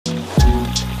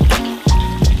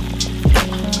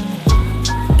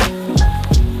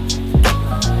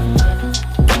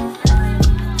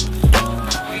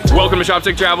welcome to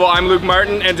Chopstick Travel. I'm Luke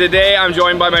Martin, and today I'm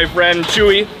joined by my friend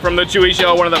Chui from the Chui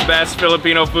Show, one of the best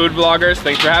Filipino food vloggers.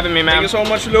 Thanks for having me, man. Thank you so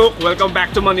much, Luke. Welcome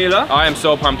back to Manila. I am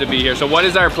so pumped to be here. So what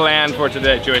is our plan for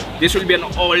today, Chui? This will be an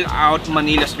all-out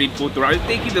Manila street food tour. I'll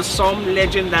take you to some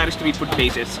legendary street food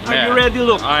places. Are you ready,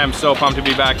 Luke? I am so pumped to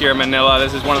be back here in Manila.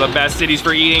 This is one of the best cities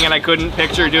for eating, and I couldn't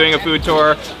picture doing a food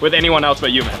tour with anyone else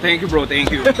but you, man. Thank you, bro.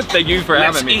 Thank you. Thank you for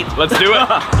having me. Eat. Let's do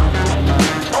it.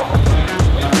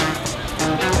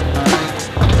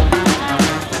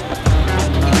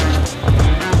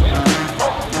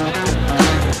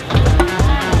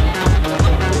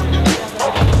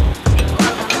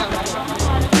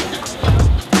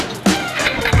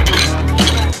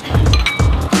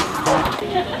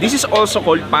 This is also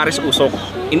called pares usok.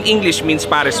 In English means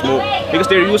pares smoke because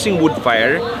they're using wood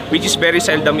fire, which is very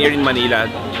seldom here in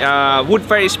Manila. Wood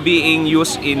fire is being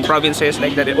used in provinces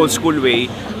like that, the old school way,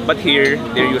 but here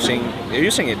they're using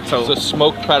it. So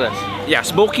smoked pares. Yeah,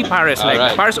 smoky pares,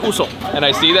 like pares usok. And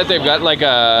I see that they've got like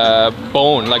a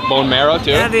bone marrow too.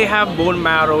 Yeah, they have bone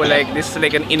marrow. Like this is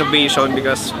like an innovation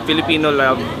because Filipino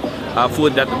love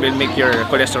food that will make your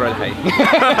cholesterol high.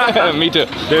 Me too.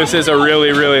 This is a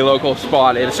really local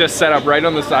spot. It's just set up right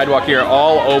on the sidewalk here,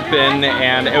 all open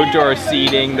and outdoor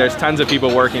seating. There's tons of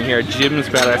people working here. Jim's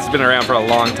been around for a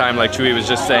long time, like Chui was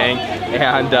just saying,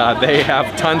 and they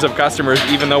have tons of customers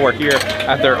even though we're here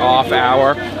at their off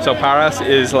hour. So pares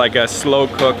is like a slow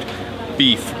cooked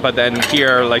beef, but then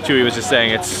here, like Chui was just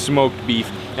saying, it's smoked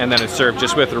beef. And then it's served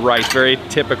just with rice. Very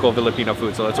typical Filipino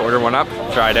food. So let's order one up,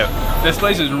 try it out. This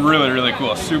place is really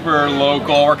cool. Super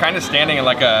local. We're kind of standing in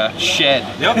like a shed.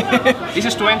 Yep. This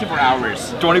is 24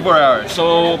 hours. 24 hours.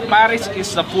 So pares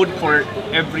is the food for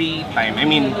every time. I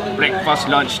mean, breakfast,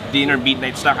 lunch, dinner,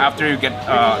 midnight snack. After you get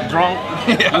drunk,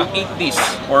 you eat this.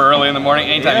 Or early in the morning,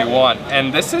 anytime you want.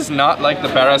 And this is not like the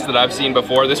pares that I've seen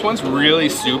before. This one's really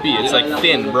soupy. It's like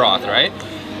thin broth, right?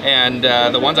 And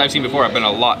the ones I've seen before have been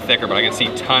a lot thicker, but I can see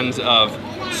tons of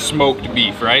smoked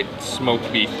beef, right?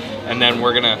 Smoked beef. And then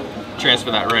we're gonna transfer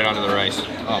that right onto the rice.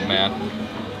 Oh man,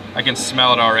 I can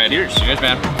smell it already. Cheers,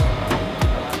 man.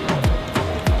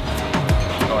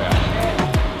 Oh yeah.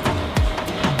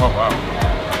 Oh wow.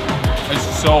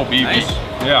 It's so beefy. Nice.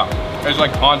 Yeah, it's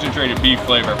like concentrated beef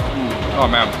flavor. Oh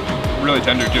man, really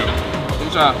tender too.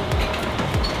 It's a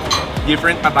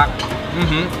different attack.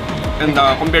 And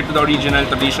compared to the original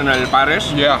traditional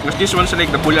pares, because this one's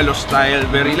like the bulalo style,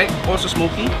 very like also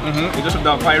smoky because of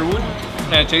the firewood.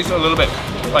 And it tastes a little bit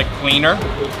like cleaner,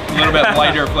 a little bit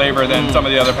lighter flavor than some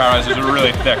of the other pares. It's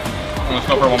really thick. Let's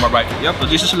go for one more bite. Yep, so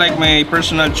this is like my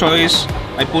personal choice.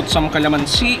 I put some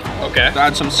calamansi to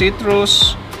add some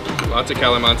citrus. Lots of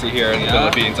calamansi here in the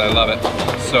Philippines. I love it.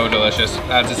 So delicious.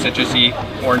 Adds a citrusy,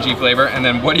 orangey flavor. And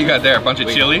then what do you got there? A bunch of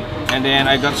chili? And then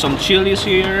I got some chilies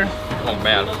here. Oh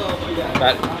man,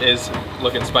 that is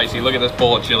looking spicy. Look at this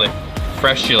bowl of chili.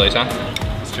 Fresh chilies, huh?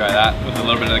 Let's try that with a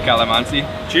little bit of the calamansi.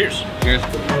 Cheers. Cheers.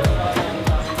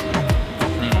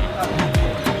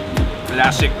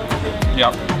 Classic.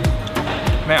 Yep.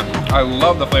 Man, I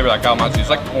love the flavor of that calamansi.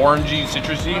 It's like orangey,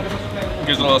 citrusy. It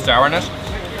gives a little sourness.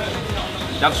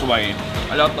 That's why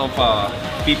a lot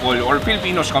of people or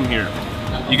Filipinos come here.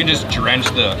 You can just drench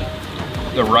the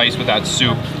rice with that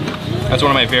soup. That's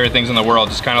one of my favorite things in the world.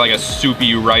 It's kind of like a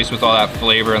soupy rice with all that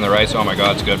flavor in the rice. Oh my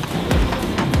god, it's good.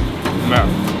 Man.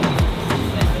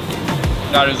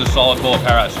 That is a solid bowl of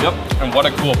pares. Yep. And what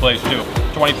a cool place too.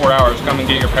 24 hours, come and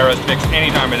get your pares fix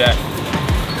any time of day.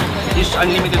 It's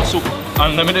unlimited soup.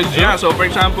 Unlimited soup? Yeah, so for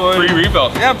example... Free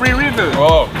refill. Yeah, free refill.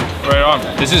 Oh, right on.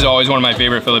 This is always one of my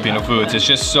favorite Filipino foods. It's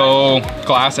just so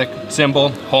classic, simple,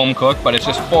 home cooked, but it's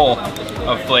just full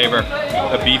of flavor.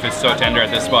 The beef is so tender at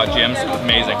this spot, Jim's.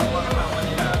 Amazing.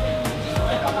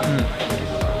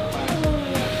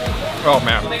 Oh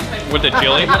man, with the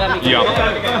chili, yum.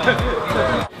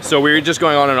 So we're just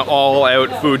going on an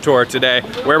all-out food tour today.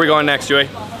 Where are we going next, Chui?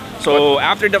 So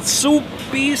after the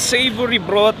soupy, savory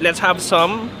broth, let's have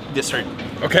some dessert.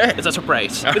 Okay. It's a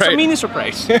surprise. All it's right. a mini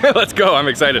surprise. Let's go, I'm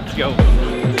excited. Let's go.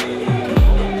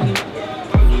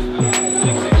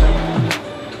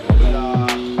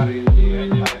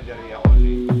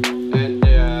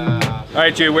 All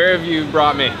right, Chui, where have you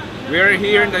brought me? We're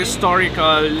here in the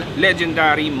historical,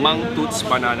 legendary Mang Tut's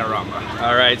Bananarama.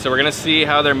 All right, so we're gonna see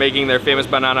how they're making their famous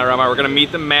Bananarama. We're gonna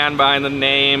meet the man behind the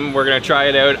name. We're gonna try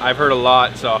it out. I've heard a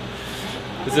lot, so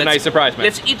this is a nice surprise, man.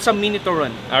 Let's eat some mini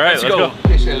turon. All right, let's go.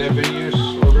 It's 11 years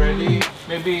already,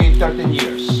 maybe 13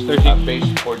 years. 13.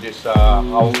 Based for this,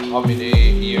 how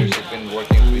many years you've been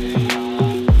working with it?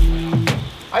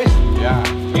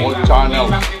 Yeah, old channel.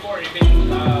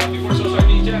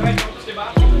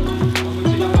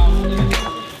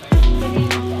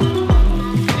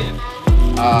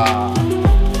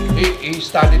 He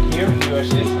studied here in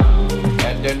USA,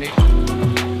 and then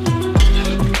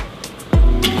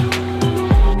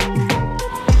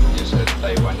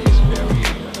Taiwan is very,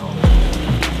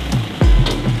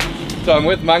 So I'm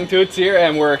with Mang Toots here,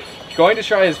 and we're going to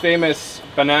try his famous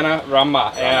banana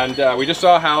rama. And we just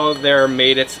saw how they're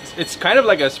made. It's kind of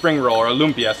like a spring roll or a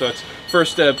lumpia. So it's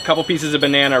first a couple pieces of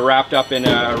banana wrapped up in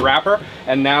a wrapper,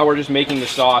 and now we're just making the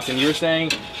sauce. And you were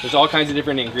saying there's all kinds of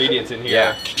different ingredients in here.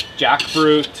 Yeah.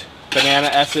 Jackfruit, banana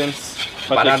essence,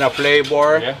 banana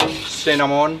flavor, yeah.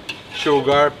 cinnamon,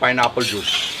 sugar, pineapple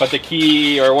juice. But the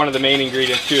key, or one of the main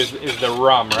ingredients too, is the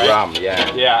rum, right? Rum,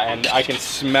 yeah. Yeah, and I can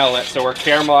smell it. So we're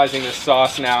caramelizing this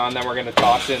sauce now, and then we're gonna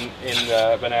toss in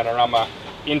the banana rama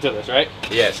into this, right?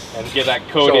 Yes. And get that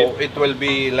coated. So it will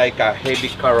be like a heavy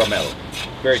caramel.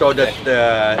 Very so thick.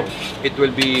 that it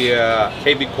will be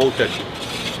heavy coated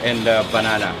in the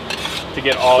banana. To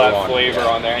get all Go that on, flavor yeah.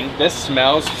 on there. And this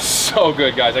smells so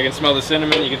good, guys. I can smell the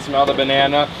cinnamon, you can smell the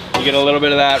banana, you get a little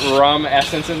bit of that rum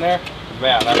essence in there.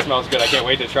 Man, that smells good. I can't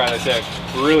wait to try this. It's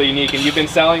really unique. And you've been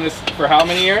selling this for how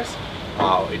many years?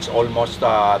 Wow, it's almost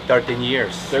 13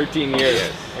 years. 13 years.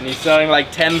 Yes. And he's selling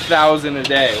like 10,000 a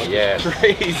day. Which Yes. is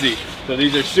crazy. So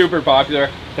these are super popular.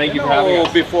 Thank you for having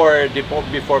us.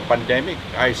 Before pandemic,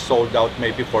 I sold out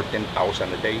maybe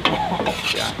 14,000 a day.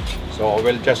 Yeah. So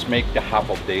we'll just make the half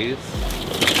of these.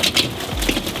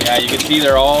 Yeah, you can see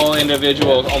they're all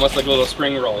individual, almost like little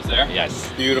spring rolls there. Yes.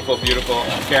 Beautiful, beautiful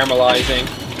caramelizing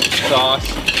sauce.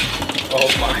 Oh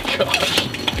my gosh,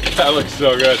 that looks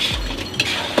so good.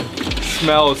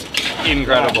 Smells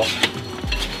incredible.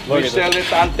 We sell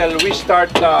it until we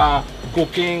start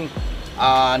cooking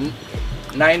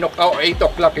 9 o'clock, 8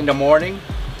 o'clock in the morning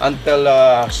until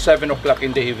 7 o'clock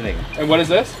in the evening. And what is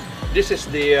this? This is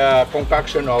the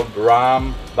concoction of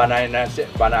rum, banana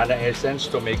essence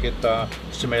to make it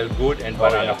smell good, and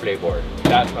banana flavor.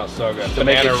 That smells so good. To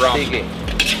make Banana it rum. sticky.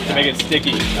 To make it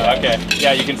sticky. Okay.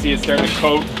 Yeah, you can see it's starting to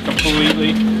coat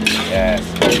completely. Yes.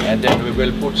 And then we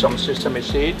will put some sesame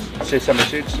seeds. Sesame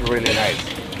seeds really nice.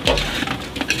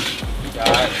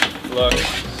 That looks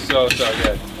so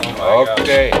good. Oh my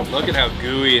Okay. God. Look at how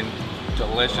gooey and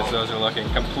delicious those are looking.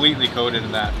 Completely coated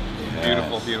in that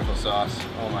beautiful, beautiful sauce.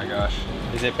 Oh my gosh.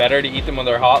 Is it better to eat them when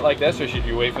they're hot like this, or should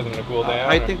you wait for them to cool down?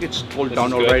 I think it's cooled This down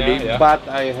is good already, now, yeah. but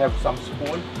I have some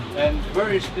spoon. And where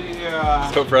is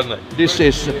the... So friendly. This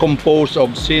is composed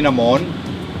of cinnamon,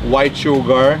 white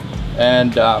sugar,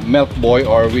 and milk boy,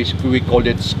 or we call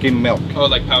it skim milk. Oh,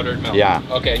 like powdered milk. Yeah.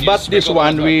 Okay. you But just this sprinkle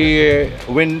one,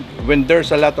 those when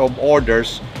there's a lot of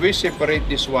orders, we separate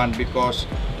this one because,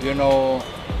 you know,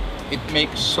 it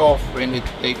makes soft when it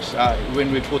takes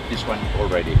when we put this one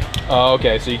already. Oh,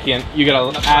 okay. So you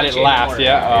gotta add it last,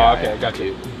 yeah? Oh, okay, got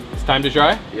you. It's time to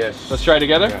try? Yes. Let's try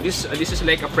together? Yeah. This is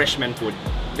like a freshman food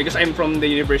because I'm from the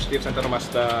University of Santa Tomas,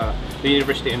 the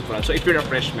university in France. So if you're a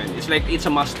freshman, it's a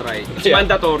must try. It's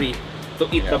mandatory to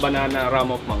eat the banana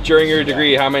ram of mango. During your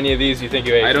degree, how many of these do you think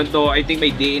you ate? I don't know. I think my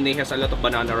DNA has a lot of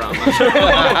banana ram.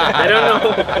 I don't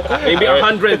know. Maybe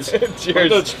hundreds.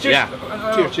 Cheers. Cheers. Yeah.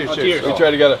 Cheers, cheers, cheers. We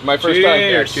try together. My first time.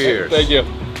 Yeah, cheers. Thank you.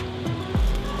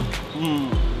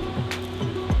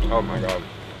 Oh my God.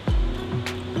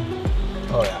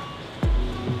 Oh yeah.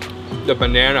 The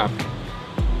banana,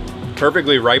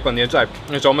 perfectly ripe on the inside.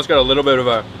 It's almost got a little bit of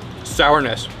a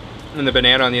sourness in the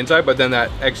banana on the inside, but then that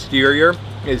exterior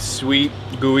is sweet,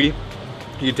 gooey.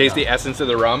 You can taste the essence of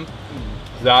the rum.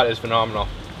 That is phenomenal.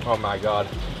 Oh my God.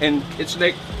 And it's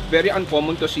like very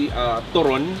uncommon to see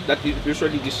turon that is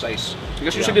usually this size.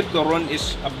 Because usually turon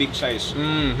is a big size.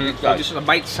 So this is a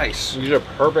bite size. These are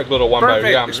perfect little one Perfect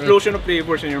bite. Yeah. explosion of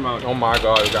flavors in your mouth. Oh my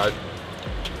God, guys.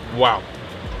 Wow.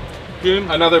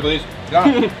 Another, please.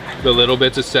 Yeah. The little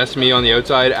bits of sesame on the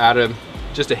outside add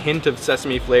just a hint of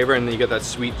sesame flavor, and then you get that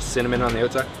sweet cinnamon on the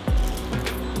outside.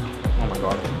 Oh my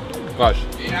God. Gosh.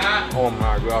 Oh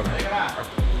my God.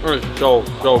 It's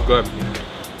so good.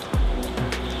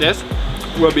 This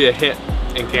will be a hit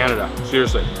in Canada.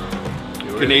 Seriously.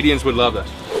 Canadians would love this.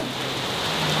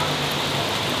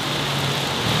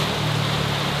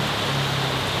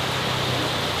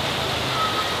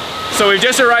 So we've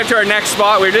just arrived to our next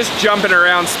spot. We're just jumping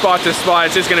around spot to spot.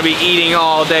 It's just gonna be eating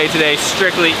all day today,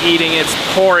 strictly eating. It's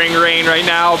pouring rain right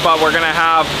now, but we're gonna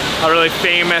have a really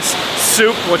famous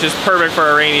soup, which is perfect for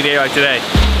a rainy day like today.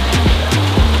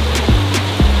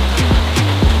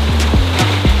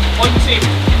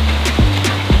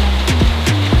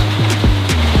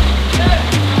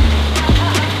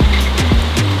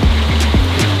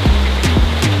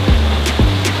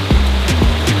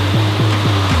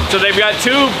 So they've got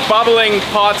two bubbling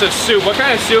pots of soup. What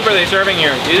kind of soup are they serving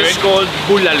here? This is called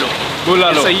bulalo.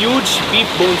 Bulalo. It's a huge beef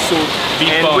bone soup.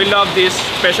 We love this,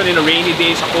 especially in the rainy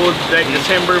days, cold, like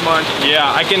December month. Yeah,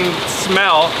 I can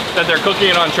smell that they're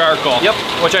cooking it on charcoal. Yep.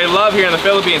 Which I love here in the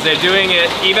Philippines. They're doing it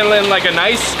even in like a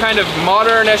nice kind of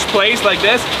modernish place like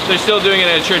this. They're still doing it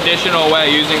in a traditional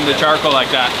way using the charcoal like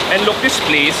that. And look, this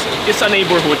place is a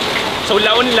neighborhood. So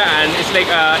Laon-Laan is like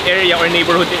an area or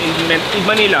neighborhood in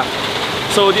Manila.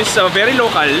 So this is very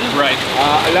local. Right.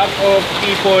 A lot of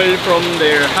people from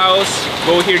their house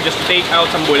go here just to take out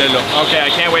some bulalo. Okay, I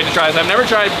can't wait to try this. I've never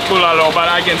tried bulalo, but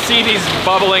I can see these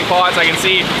bubbling pots. I can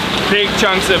see big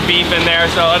chunks of beef in there.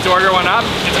 So let's order one up.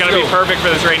 It's gonna be perfect for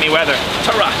this rainy weather.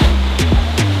 Tara!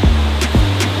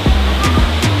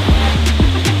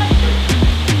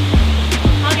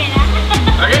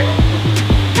 Okay.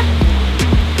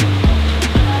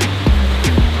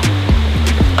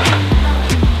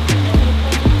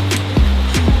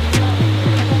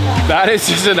 That is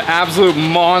just an absolute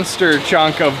monster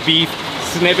chunk of beef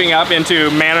snipping up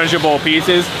into manageable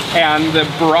pieces. And the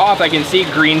broth, I can see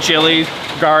green chilies,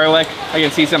 garlic. I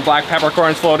can see some black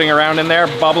peppercorns floating around in there,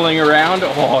 bubbling around.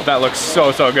 Oh, that looks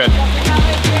so, so good.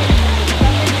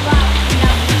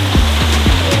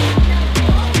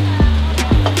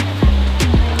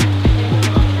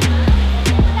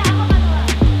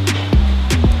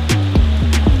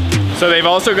 So they've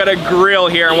also got a grill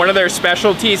here, and one of their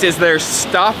specialties is their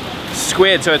stuffed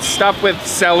squid. So it's stuffed with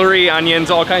celery,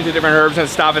 onions, all kinds of different herbs and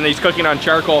stuff, and he's cooking on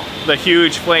charcoal, the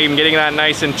huge flame, getting that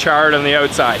nice and charred on the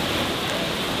outside.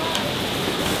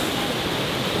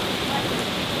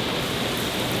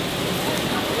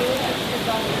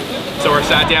 So we're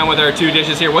sat down with our two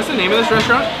dishes here. What's the name of this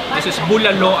restaurant? This is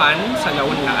Bulaloan sa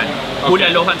Laon-Laan. Okay.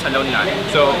 Bulalohan sa Laon-Laan.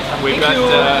 So we've got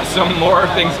some more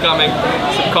things coming,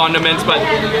 some condiments, but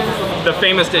the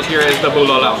famous dish here is the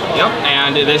bulalo. Yep.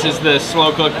 And this is the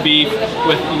slow cooked beef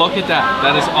with, look at that.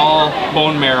 That is all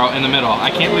bone marrow in the middle.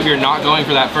 I can't believe you're not going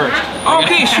for that first.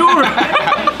 Okay, sure.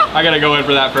 I gotta go in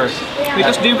for that first.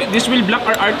 Because this will block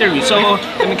our artery, so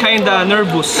I'm kinda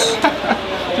nervous.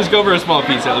 Just go for a small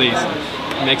piece at least.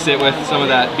 Mix it with some of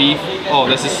that beef. Oh,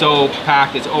 this is so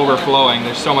packed, it's overflowing.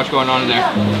 There's so much going on in there.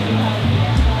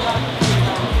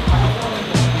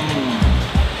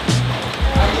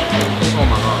 Oh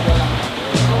my god.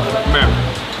 Man.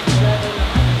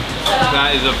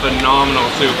 That is a phenomenal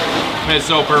soup. It's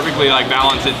so perfectly like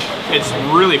balanced. It's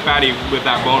really fatty with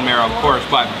that bone marrow, of course,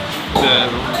 but the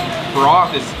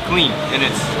broth is clean and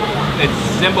it's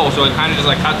simple, so it kind of just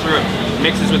like cuts through it,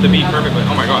 mixes with the beef perfectly.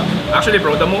 Oh my god. Actually,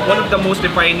 bro, one of the most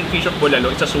defining features of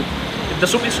bulalo is a soup. If the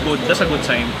soup is good, that's a good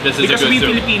sign. This is because a good we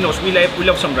soup. Filipinos, we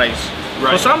love some rice.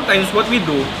 Right. So sometimes what we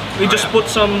do, we just put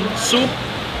some soup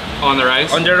On the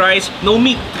rice? on the rice, no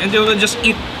meat, and then we'll just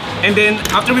eat. And then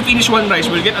after we finish one rice,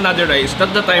 we'll get another rice.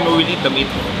 That's the time we will eat the meat.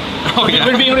 Oh yeah.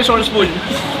 We're being resourceful.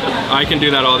 I can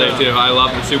do that all day too. I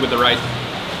love the soup with the rice.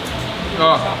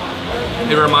 Oh,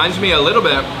 it reminds me a little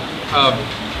bit of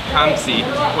kamsi,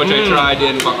 which I tried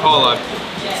in Bacolod.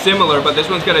 Similar, but this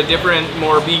one's got a different,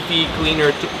 more beefy,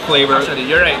 cleaner flavor. Actually,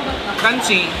 you're right.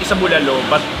 Kansi is a bulalo,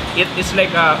 but it is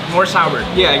like more sour.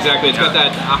 Yeah, exactly. It's got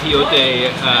that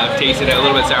achiote taste in it, a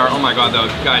little bit sour. Oh my god, though,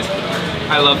 guys,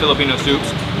 I love Filipino soups.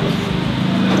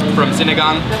 From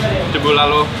sinigang to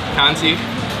bulalo, kansi,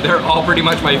 they're all pretty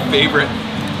much my favorite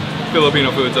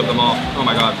Filipino foods of them all. Oh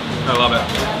my god, I love it.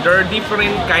 There are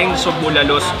different kinds of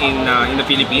bulalos in the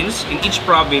Philippines. In each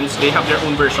province, they have their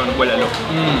own version of bulalo.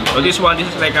 So this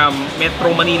is like a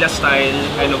Metro Manila style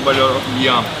kind of bulalo.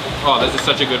 Yum. Oh, this is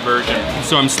such a good version.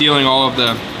 So I'm stealing all of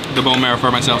the bone marrow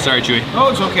for myself. Sorry, Chui. Oh,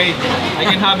 it's okay. I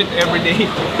can have it every day.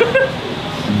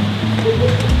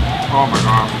 Oh my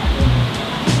god.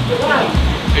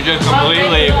 It just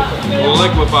completely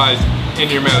liquefies in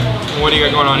your mouth. What do you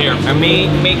got going on here? I'm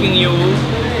making you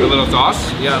A little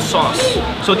sauce? yeah, sauce.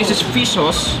 So this is fish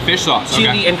sauce, Fish sauce, chili,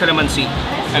 okay. and calamansi.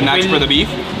 And that's for the beef?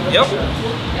 Yep.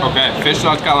 Okay, fish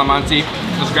sauce, calamansi.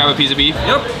 Let's grab a piece of beef.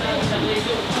 Yep.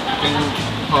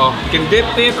 Oh, You can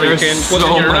dip it or you There's can put so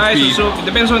it in your much rice beef. or soup. It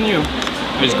depends on you.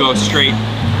 just go straight.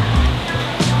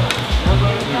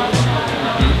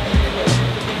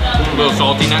 A little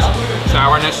saltiness,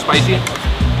 sourness, spicy.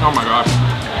 Oh my god.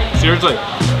 Seriously.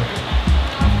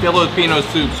 Filipino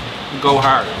soups go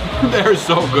hard. They're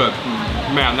so good.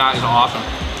 Man, that is awesome.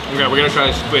 Okay, we're gonna try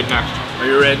the squid next. Are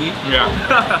you ready?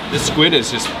 Yeah. This squid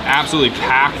is just absolutely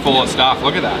packed full of stuff.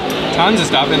 Look at that. Tons of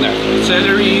stuff in there.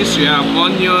 Celeries, you have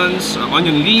onions,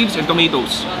 onion leaves, and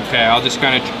tomatoes. Okay, I'll just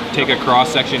kind of take a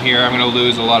cross section here. I'm gonna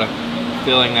lose a lot of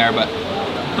filling there, but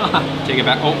take it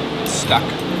back. Oh, it's stuck.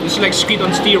 It's like squid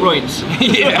on steroids.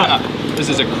 Yeah. This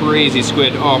is a crazy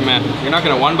squid. Oh man, you're not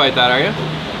gonna one bite that, are you?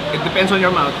 It depends on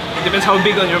your mouth. It depends how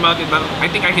big on your mouth is, but I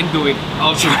think I can do it.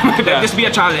 I'll try my Let this best. be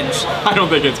a challenge. I don't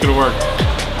think it's gonna work.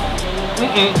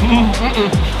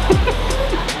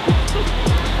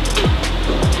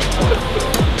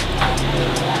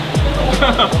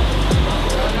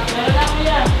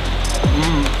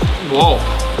 Whoa.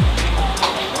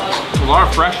 A lot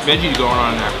of fresh veggies going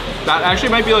on in there. That actually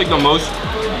might be like the most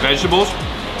vegetables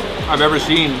I've ever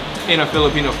seen in a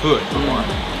Filipino food before.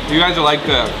 You guys are like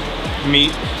the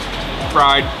meat,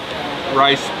 fried,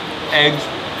 rice, eggs.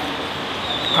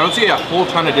 I don't see a whole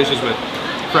ton of dishes with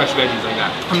fresh veggies like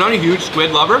that. I'm not a huge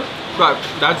squid lover, but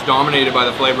that's dominated by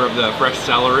the flavor of the fresh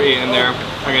celery in there.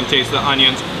 I can taste the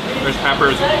onions, there's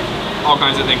peppers, all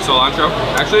kinds of things, cilantro.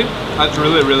 Actually, that's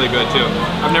really, really good too.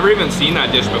 I've never even seen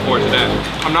that dish before today.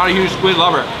 I'm not a huge squid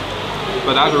lover,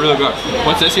 but that was really good.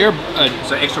 What's this here?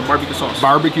 It's an extra barbecue sauce.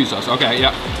 Barbecue sauce, okay,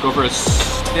 yeah. Go for a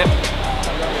sip.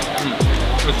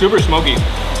 It's super smoky.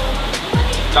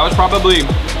 That was probably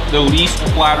the least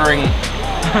flattering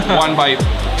one bite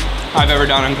I've ever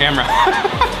done on camera.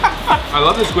 I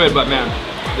love the squid, but man,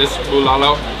 this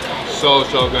bulalo, so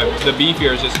good. The beef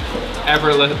here is just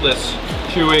effortless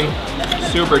chewing,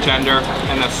 super tender,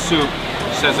 and the soup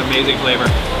just has amazing flavor.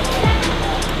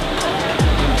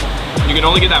 You can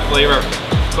only get that flavor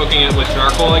cooking it with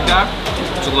charcoal like that.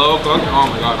 Slow cooked, oh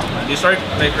my god. You start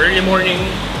like early morning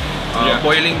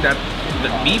boiling the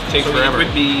beef, Takes so forever. it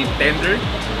would be tender.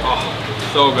 Oh,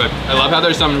 so good. I love how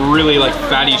there's some really like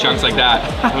fatty chunks like that.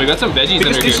 And we got some veggies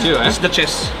under here too, eh? This is the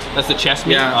chest. That's the chest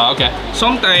meat? Yeah. Oh, okay.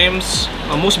 Sometimes,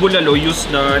 most bulalo use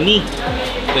the knee.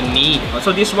 The knee.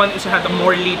 So this one is had a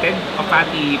more lated, a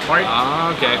fatty part.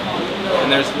 Ah, okay.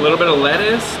 And there's a little bit of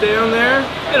lettuce down there.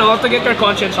 You know, to get your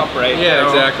conscience up, right? Yeah, You know,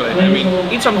 exactly. I mean,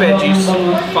 eat some veggies.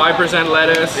 5%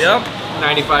 lettuce. Yep.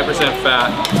 95%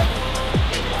 fat.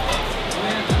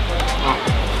 Oh.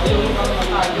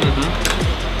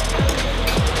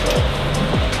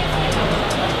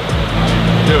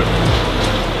 Dude,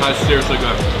 that's seriously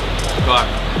good. But,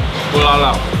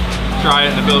 bulalo. Try it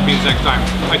in the Philippines next time.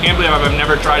 I can't believe I've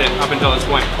never tried it up until this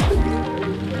point.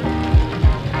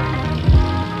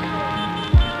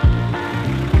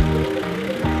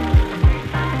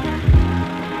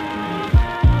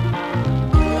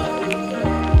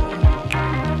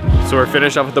 So we're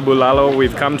finished off with the bulalo.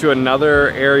 We've come to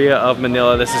another area of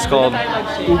Manila. This is called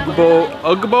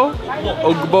Ugbo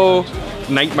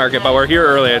Night Market, but we're here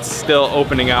early. It's still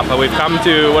opening up, but we've come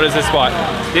to, what is this spot?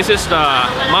 This is the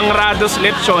Mangrado's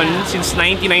lechon since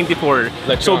 1994.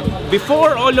 Lechon. So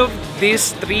before all of this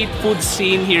street food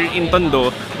scene here in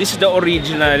Tondo, this is the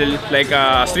original like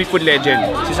street food legend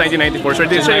since 1994. So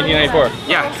this Since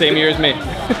 1994. Yeah. Same year as me.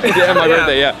 Yeah, my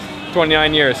birthday, yeah.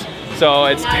 29 years. So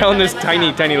it's down this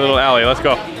tiny, tiny little alley. Let's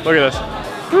go. Look at this.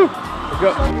 Whew. Let's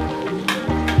go.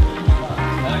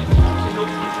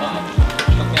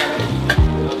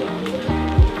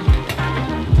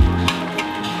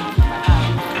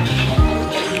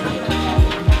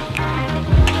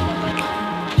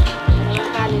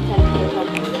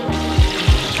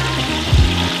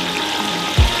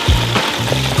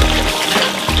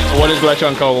 What is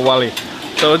lechon kawali?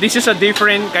 So this is a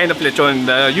different kind of lechon.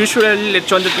 The usual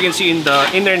lechon that you can see in the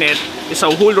internet is a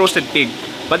whole roasted pig.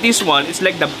 But this one is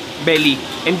like the belly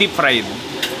and deep fried.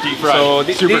 Deep fried. So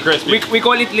Super crispy. We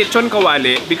call it lechon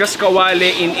kawali because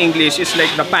kawali in English is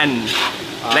like the pan,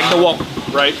 like the wok.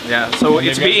 Right. Yeah. So And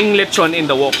it's they've got- being lechon in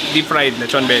the wok, deep fried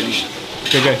lechon belly.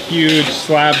 They've got huge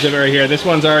slabs of it right here. This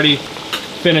one's already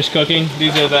finished cooking.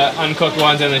 These are the uncooked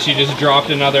ones, and then she just dropped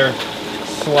another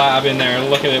slab in there.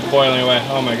 Look at it boiling away.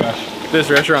 Oh my gosh. This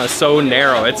restaurant is so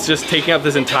narrow. It's just taking up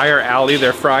this entire alley.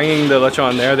 They're frying the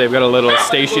lechon there. They've got a little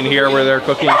station here where they're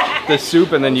cooking the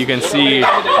soup, and then you can see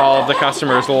all of the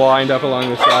customers lined up along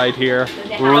the side here.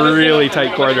 Really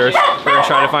tight quarters. We're gonna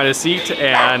try to find a seat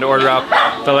and order up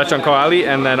the lechon kawali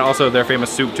and then also their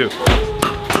famous soup too.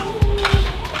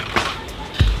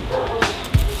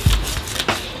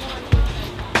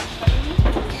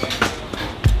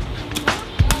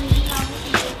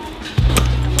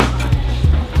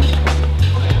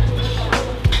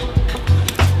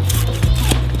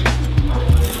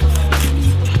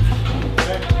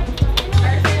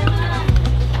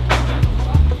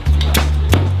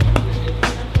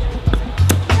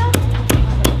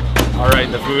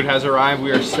 The food has arrived.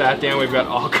 We are sat down. We've got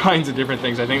all kinds of different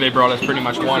things. I think they brought us pretty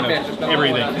much one of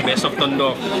everything. Best of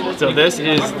Tondo. So this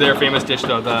is their famous dish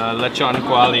though, the lechon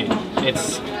kawali.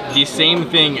 It's the same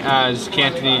thing as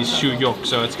Cantonese shuyok.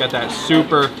 So it's got that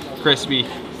super crispy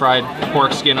fried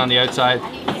pork skin on the outside,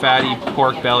 fatty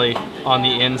pork belly on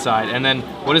the inside. And then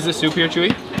what is this soup here,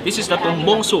 Chui? This is the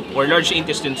tumbong soup or large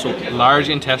intestine soup. Large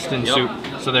intestine Yep. soup.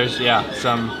 So there's, yeah,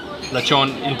 some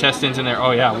lechon intestines in there.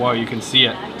 Oh yeah, wow, you can see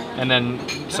it. And then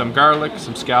some garlic,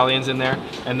 some scallions in there.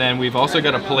 And then we've also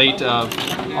got a plate of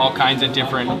all kinds of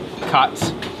different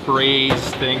cuts,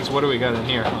 braised things. What do we got in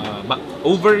here? But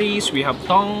ovaries, we have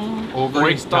tongue,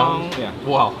 Ovaries, tongue. Yeah.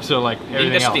 Wow. So like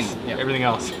everything else. Intestine, yeah. Everything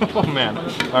else. Oh man.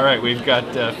 All right, we've got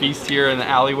feast here in the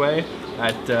alleyway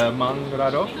at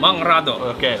Mangrado. Mangrado.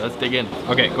 Okay, let's dig in.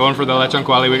 Okay, going for the lechon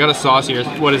kuali. We got a sauce here.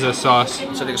 What is this sauce?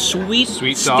 So like sweet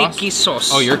sauce? sticky sauce.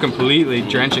 Oh, you're completely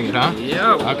drenching it, huh?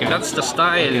 Yeah, Okay. that's the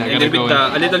style. Okay, I and gotta go in.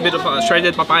 a little bit of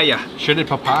shredded papaya. Shredded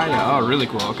papaya. Oh, really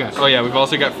cool. Okay. Oh yeah, we've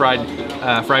also got fried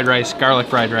rice, garlic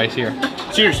fried rice here.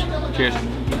 Cheers. Cheers.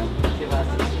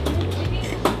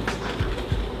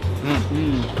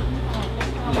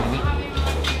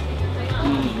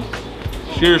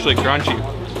 Seriously crunchy.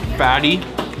 Fatty.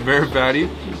 Very fatty.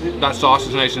 That sauce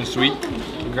is nice and sweet.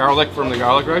 Garlic from the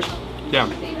garlic rice. Yeah.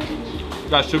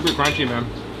 That's super crunchy, man.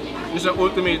 This is the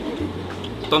ultimate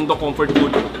Tondo comfort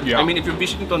food. Yeah. I mean, if you're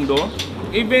visiting Tondo,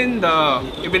 even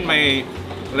my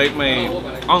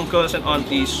uncles and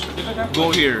aunties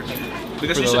go here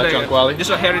because For this the is lechon kuali? this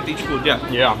is a heritage food.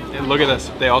 Yeah. Yeah. And look at this.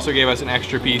 They also gave us an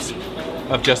extra piece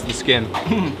of just the skin.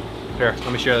 Here,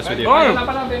 let me share this with you.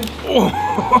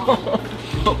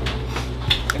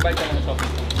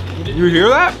 You hear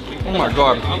that? Oh my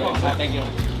god.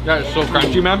 That is so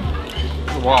crunchy, man.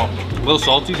 Wow. A little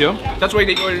salty too. That's why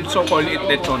they call it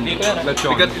lechon.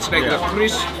 Lechon. Because it's like Yeah. a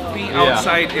crispy Yeah.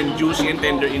 outside and juicy and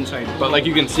tender inside. But like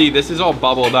you can see, this is all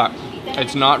bubbled up.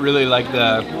 It's not really like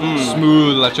the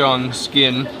smooth lechon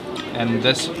skin, and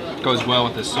this goes well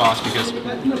with this sauce because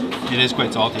it is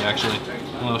quite salty actually.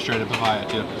 A little shredded papaya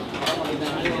too.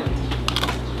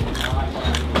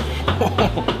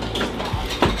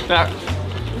 That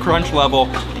crunch level,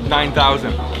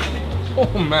 9,000. Oh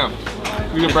man,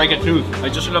 you can break a tooth. I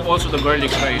just love also the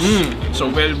garlic rice. It's a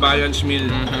well-balanced meal.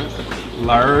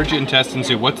 Large intestine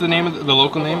soup. What's the name of the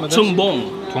local name of this?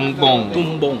 Tumbong. Tumbong.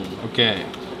 Tumbong. Okay.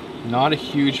 Not a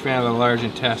huge fan of the large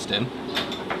intestine.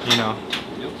 You know,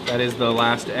 that is the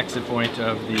last exit point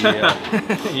of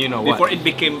the, you know what. Before it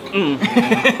became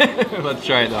Let's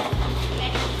try it though.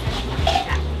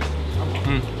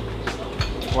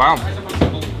 Wow.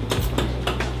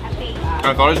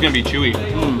 I thought it was gonna be chewy,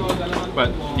 but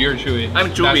you're chewy.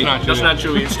 I'm chewy. That's not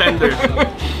chewy. It's tender.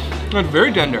 It's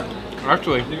very tender.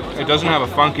 Actually, it doesn't have a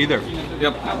funk either.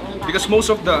 Yep. Because most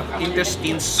of the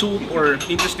intestine soup or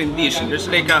intestine dish, there's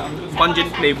like a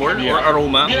pungent flavor or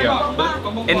aroma. Yeah. But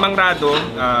in Mangrado,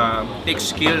 takes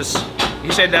skills.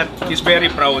 He said that he's very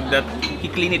proud that he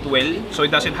cleaned it well, so it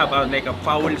doesn't have like a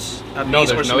foul taste No, or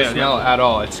there's no smell. smell at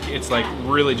all. It's like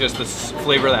really just the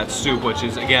flavor of that soup, which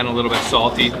is again a little bit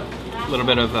salty, a little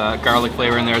bit of garlic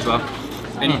flavor in there as well.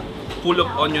 And full of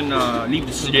onion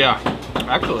leaves. Yeah,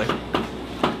 actually,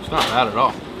 it's not bad at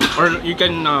all. Or you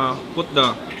can put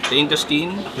the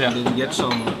intestine Yeah. and then get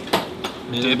some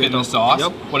Dip it in the sauce.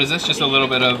 Yep. What is this? Just a little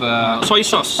bit of Soy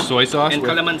sauce. soy sauce? And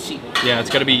with- calamansi. Yeah, it's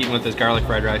got to be eaten with this garlic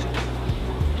fried rice.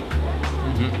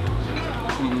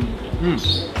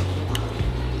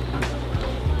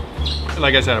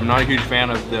 Like I said, I'm not a huge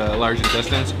fan of the large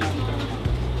intestines,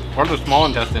 or the small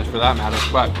intestines for that matter,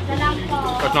 but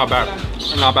it's not bad.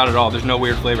 Not bad at all. There's no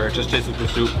weird flavor. It just tastes like the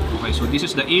soup. Okay, so this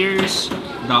is the ears,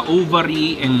 the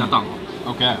ovary, and the tongue.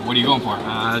 Okay, what are you going for?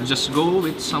 Just go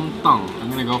with some tongue. I'm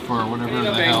gonna go for whatever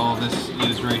the hell this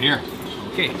is right here.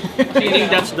 Okay. I think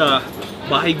that's the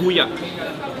bahiguya.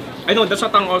 I know, that's a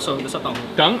tongue also. That's a tongue.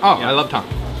 Tongue? Oh, Yeah. I love tongue.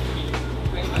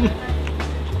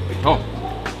 Oh,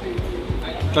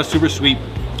 that's super sweet.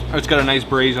 It's got a nice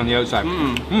braise on the outside.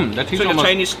 That tastes So the almost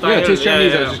Chinese style. Yeah, it tastes Yeah,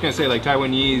 Chinese. yeah, I was yeah. just gonna say like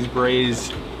Taiwanese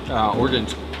braised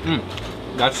organs.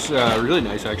 That's really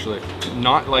nice actually.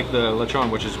 Not like the lechon,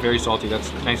 which is very salty.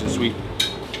 That's nice and sweet.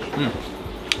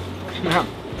 Yeah.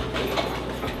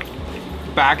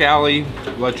 Back alley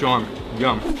lechon.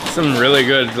 Yum. Some really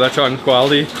good lechon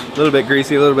quality. A little bit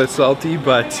greasy, a little bit salty,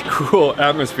 but cool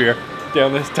atmosphere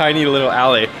down this tiny little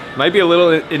alley. Might be a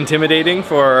little intimidating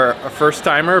for a first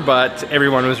timer, but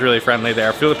everyone was really friendly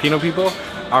there. Filipino people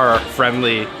are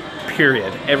friendly,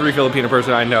 period. Every Filipino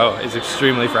person I know is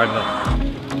extremely friendly.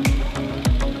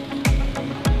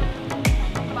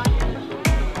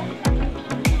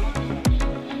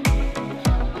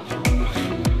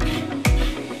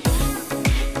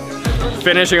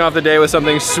 Finishing off the day with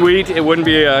something sweet. It wouldn't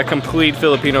be a complete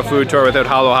Filipino food tour without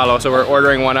halo halo, so we're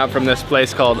ordering one up from this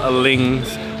place called Aling's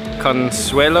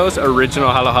Consuelos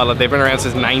Original Halo Halo. They've been around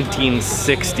since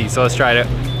 1960, so let's try it.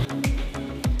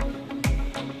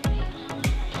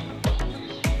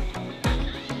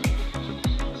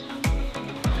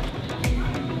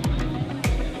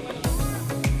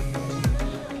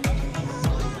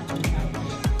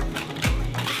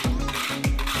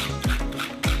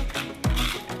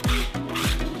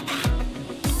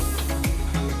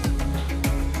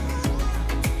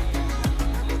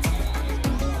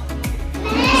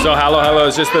 So halo halo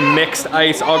is just the mixed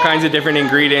ice, all kinds of different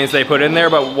ingredients they put in there,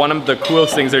 but one of the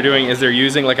coolest things they're doing is they're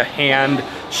using like a hand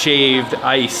shaved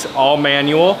ice, all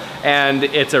manual, and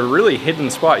it's a really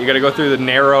hidden spot. You gotta go through the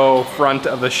narrow front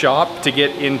of the shop to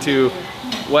get into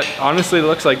what honestly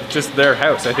looks like just their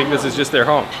house. I think this is just their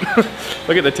home.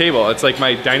 Look at the table, it's like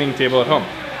my dining table at home.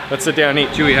 Let's sit down and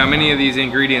eat. Chui, how many of these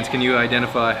ingredients can you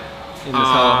identify in this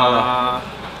halo halo?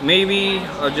 Maybe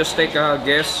I'll just take a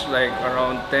guess, like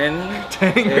around 10.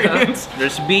 10 ingredients? Yeah.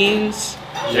 There's beans,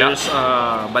 Yeah. there's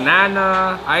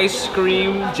banana, ice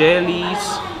cream, jellies,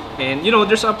 and you know,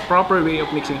 there's a proper way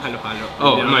of mixing halo-halo.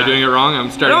 Oh, am I doing it wrong? I'm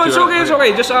starting No, to... it's okay, it's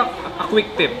okay. Just a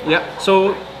quick tip. Yeah.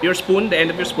 So your spoon, the end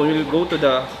of your spoon, will go to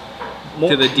the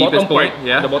deepest bottom part, point,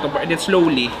 yeah. the bottom part, and then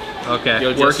slowly. Okay,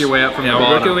 You'll work just- your way up from the yeah,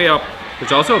 bottom. Work your way up.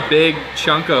 There's also a big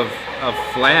chunk of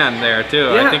flan there too.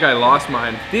 I Yeah. think I lost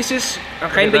mine. This is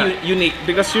kind Look of at that. unique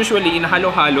because usually in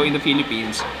halo-halo in the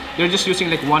Philippines, they're just using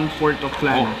like 1/4 of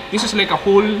flan. Oh. This is like a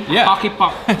whole Yeah. hockey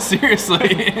puck.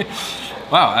 Seriously.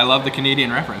 Wow, I love the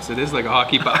Canadian reference. It is like a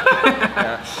hockey puck.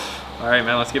 Yeah. All right,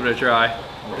 man, let's give it a try.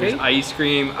 Okay. There's ice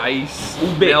cream, ice,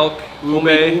 Ube. milk, ube,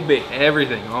 Ube.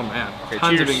 everything. Oh man, Okay,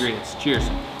 tons of cheers. ingredients. Cheers.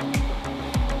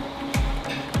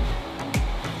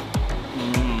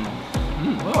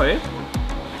 Oh, eh?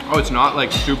 Oh, it's not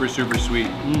like super sweet.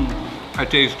 I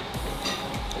taste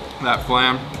that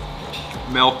flan,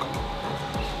 milk.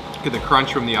 Get the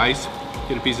crunch from the ice.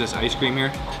 Get a piece of this ice cream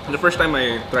here. The first time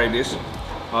I tried this,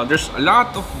 there's a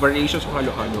lot of variations of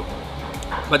halo-halo.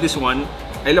 But this one,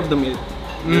 I love the milk.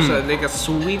 There's like a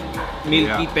sweet,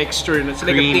 milky texture, and it's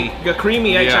like Creamy. a thick,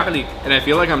 creamy, yeah, exactly. And I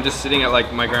feel like I'm just sitting at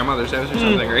like my grandmother's house or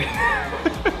something, right?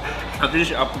 After this,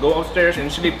 go upstairs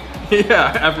and sleep.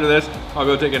 Yeah, after this, I'll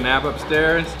go take a nap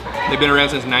upstairs. They've been around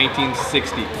since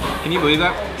 1960. Can you believe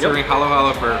that? Serving halo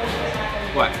halo for,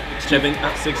 what,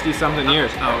 60 something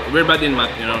years. We're bad in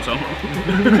math, you know, so.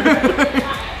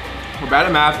 We're bad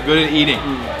at math, good at eating.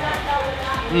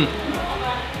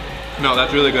 No,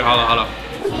 that's really good halo halo.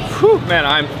 Whew, man,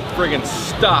 I'm friggin'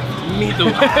 stuffed. Me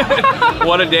too.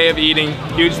 What a day of eating.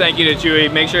 Huge thank you to Chui.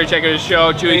 Make sure to check out his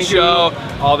show, Chui's Show.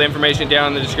 All the information down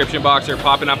in the description box or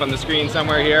popping up on the screen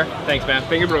somewhere here. Thanks, man.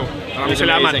 Thank you, bro. It was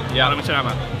amazing. Yeah. Maraming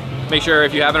salamat. Make sure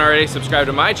if you haven't already, subscribe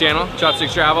to my channel,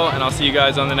 Chopsticks Travel, and I'll see you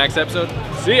guys on the next episode.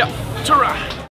 See ya. Tara!